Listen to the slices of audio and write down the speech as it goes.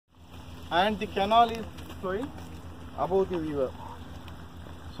and the canal is flowing above the river.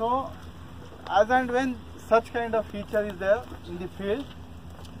 So as and when such kind of feature is there in the field,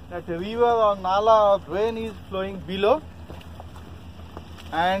 that a river or nala or drain is flowing below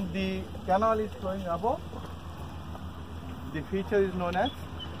and the canal is flowing above, the feature is known as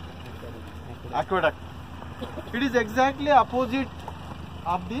aqueduct. It is exactly opposite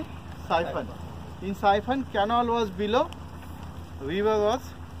of the siphon. In siphon, canal was below, river was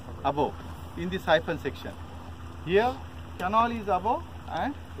above in the siphon section. Here, canal is above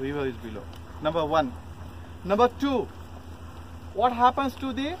and river is below. Number one. Number two, what happens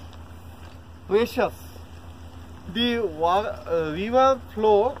to the pressures? The river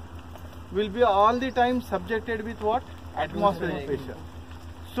flow will be all the time subjected with what? Atmospheric pressure.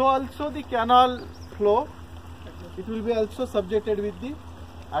 So also the canal flow, it will be also subjected with the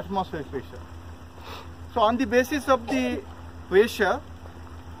atmospheric pressure. So on the basis of the pressure,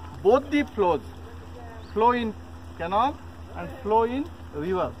 both the flows, flow in canal and flow in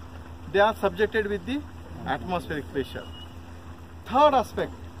river, they are subjected with the atmospheric pressure. Third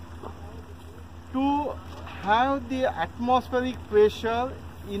aspect, to have the atmospheric pressure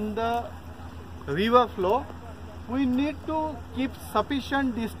in the river flow, we need to keep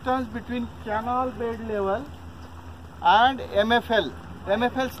sufficient distance between canal bed level and MFL.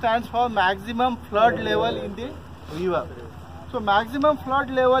 MFL stands for maximum flood level in the river. So maximum flood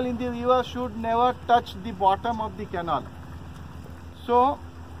level in the river should never touch the bottom of the canal. So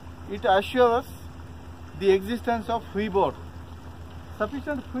it assures the existence of freeboard.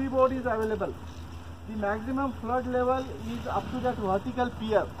 Sufficient freeboard is available. The maximum flood level is up to that vertical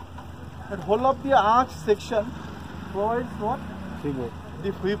pier. That whole of the arch section provides what? Freeboard.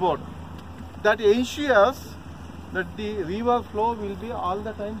 The freeboard. That ensures that the river flow will be all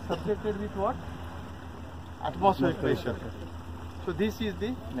the time subjected with what? Atmospheric pressure. So this is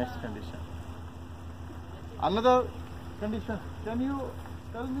the next condition. Another condition. Can you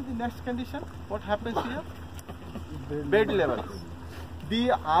tell me the next condition? What happens here? Bed level. The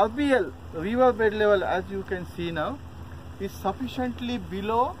RBL, river bed level, as you can see now, is sufficiently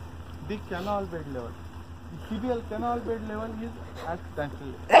below the canal bed level. The CBL canal bed level is at that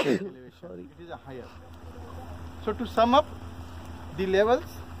elevation. It is a higher. So to sum up the levels,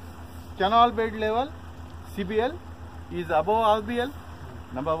 canal bed level, CBL is above RBL,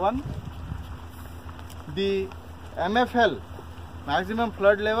 number one. The MFL, maximum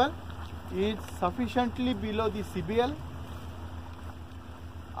flood level, is sufficiently below the CBL.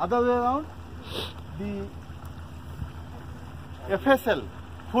 Other way around, the FSL,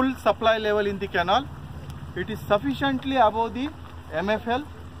 full supply level in the canal, it is sufficiently above the MFL.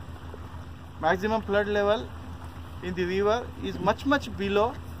 Maximum flood level in the river is much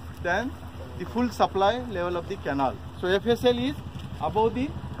below than the full supply level of the canal. So FSL is above the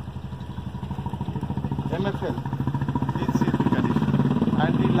MFL. This is the condition.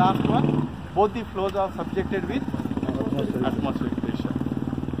 And the last one, both the flows are subjected with atmospheric pressure.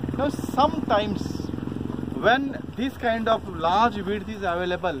 Now sometimes when this kind of large width is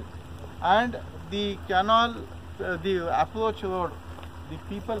available and the canal, the approach road, the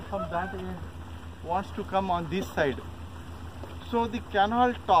people from that end wants to come on this side. So the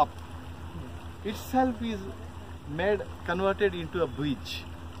canal top itself is converted into a bridge.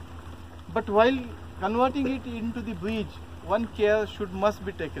 But while converting it into the bridge, one care must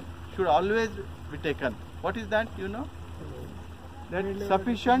be taken, should always be taken. What is that, you know? That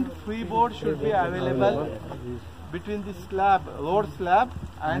sufficient freeboard should be available between the slab, road slab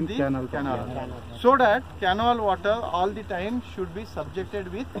and the canal. So that canal water all the time should be subjected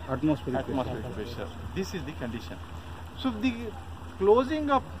with atmospheric pressure. This is the condition. So the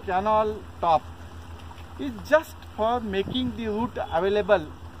closing of canal top is just for making the route available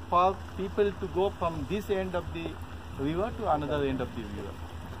for people to go from this end of the river to another end of the river.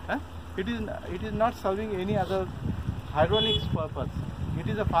 It is not serving any other hydraulics purpose. It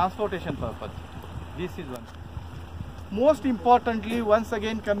is a transportation purpose. This is one. Most importantly, once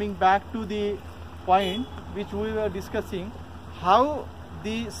again coming back to the point which we were discussing, how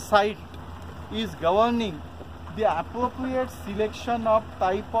the site is governing the appropriate selection of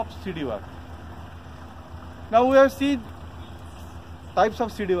type of CD work. Now we have seen types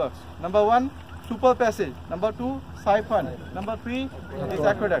of CD works. Number one, super passage. Number two, siphon. Number three is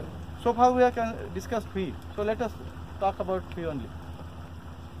aqueduct. So far we have discussed three. So let us talk about three only.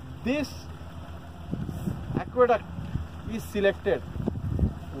 This aqueduct is selected.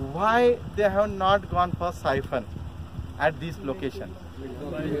 Why they have not gone for siphon at this location?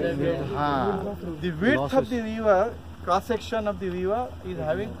 The width of the river, cross section of the river is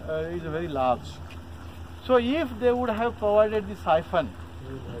very large. So if they would have provided the siphon,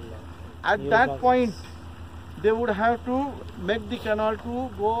 at that point they would have to make the canal to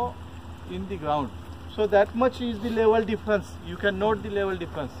go in the ground. So that much is the level difference. You can note the level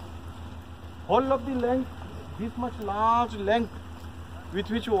difference. Whole of the length, this much large length with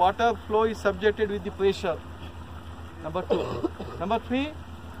which water flow is subjected with the pressure. Number 2. Number 3,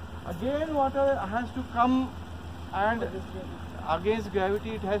 again water has to come and against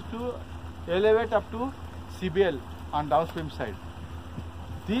gravity it has to elevate up to CBL on downstream side.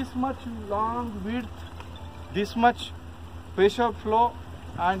 This much long width, this much pressure flow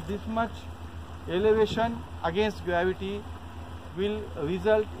and this much elevation against gravity will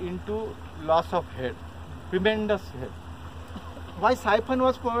result into loss of head, tremendous head. Why siphon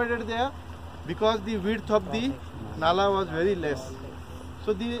was provided there? Because the width of the nala was very less.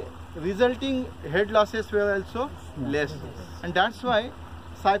 So the resulting head losses were also less. And that's why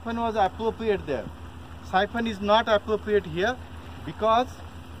siphon was appropriate there. Siphon is not appropriate here because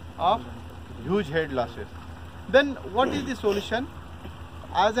of huge head losses. Then what is the solution?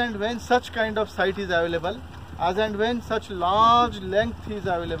 As and when such kind of site is available, as and when such large length is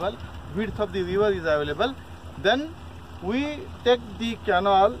available, width of the river is available, then we take the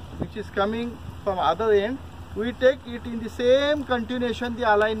canal which is coming from other end, we take it in the same continuation,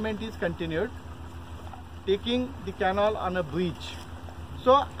 the alignment is continued, taking the canal on a bridge.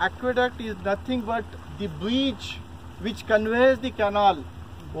 So aqueduct is nothing but the bridge which conveys the canal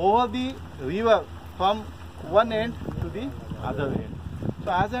over the river from one end to the other end.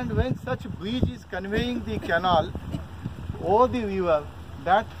 So as and when such bridge is conveying the canal over the river,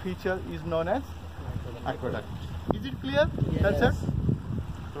 that feature is known as aqueduct. Is it clear? Yes. That's it.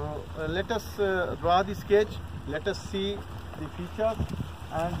 So let us draw the sketch, let us see the features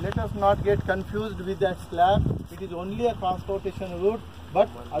and let us not get confused with that slab. It is only a transportation route, but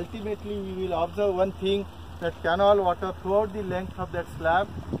ultimately we will observe one thing, that canal water throughout the length of that slab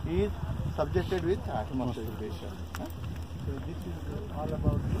is subjected with atmospheric pressure. So this is all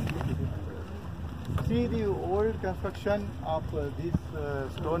about the, see the old construction of this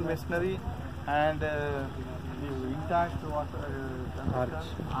stone masonry and the intact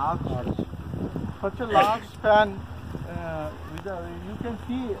arch. Such a large span, you can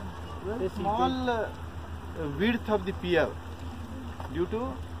see very small width of the pier. Due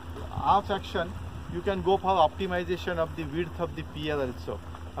to arch action, you can go for optimization of the width of the pier also.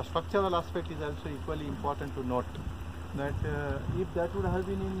 A structural aspect is also equally important to note. That if that would have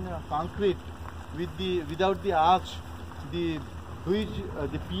been in concrete without the arch, the bridge,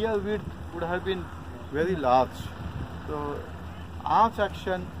 the pier width would have been very large. So arch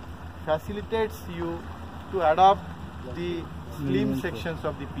action facilitates you to adopt the slim sections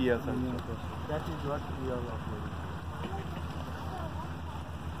of the piers also. That is what we are offering.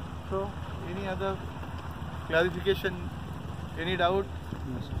 So any other clarification, any doubt?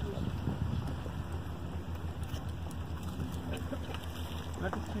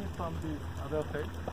 Let us see from the other side.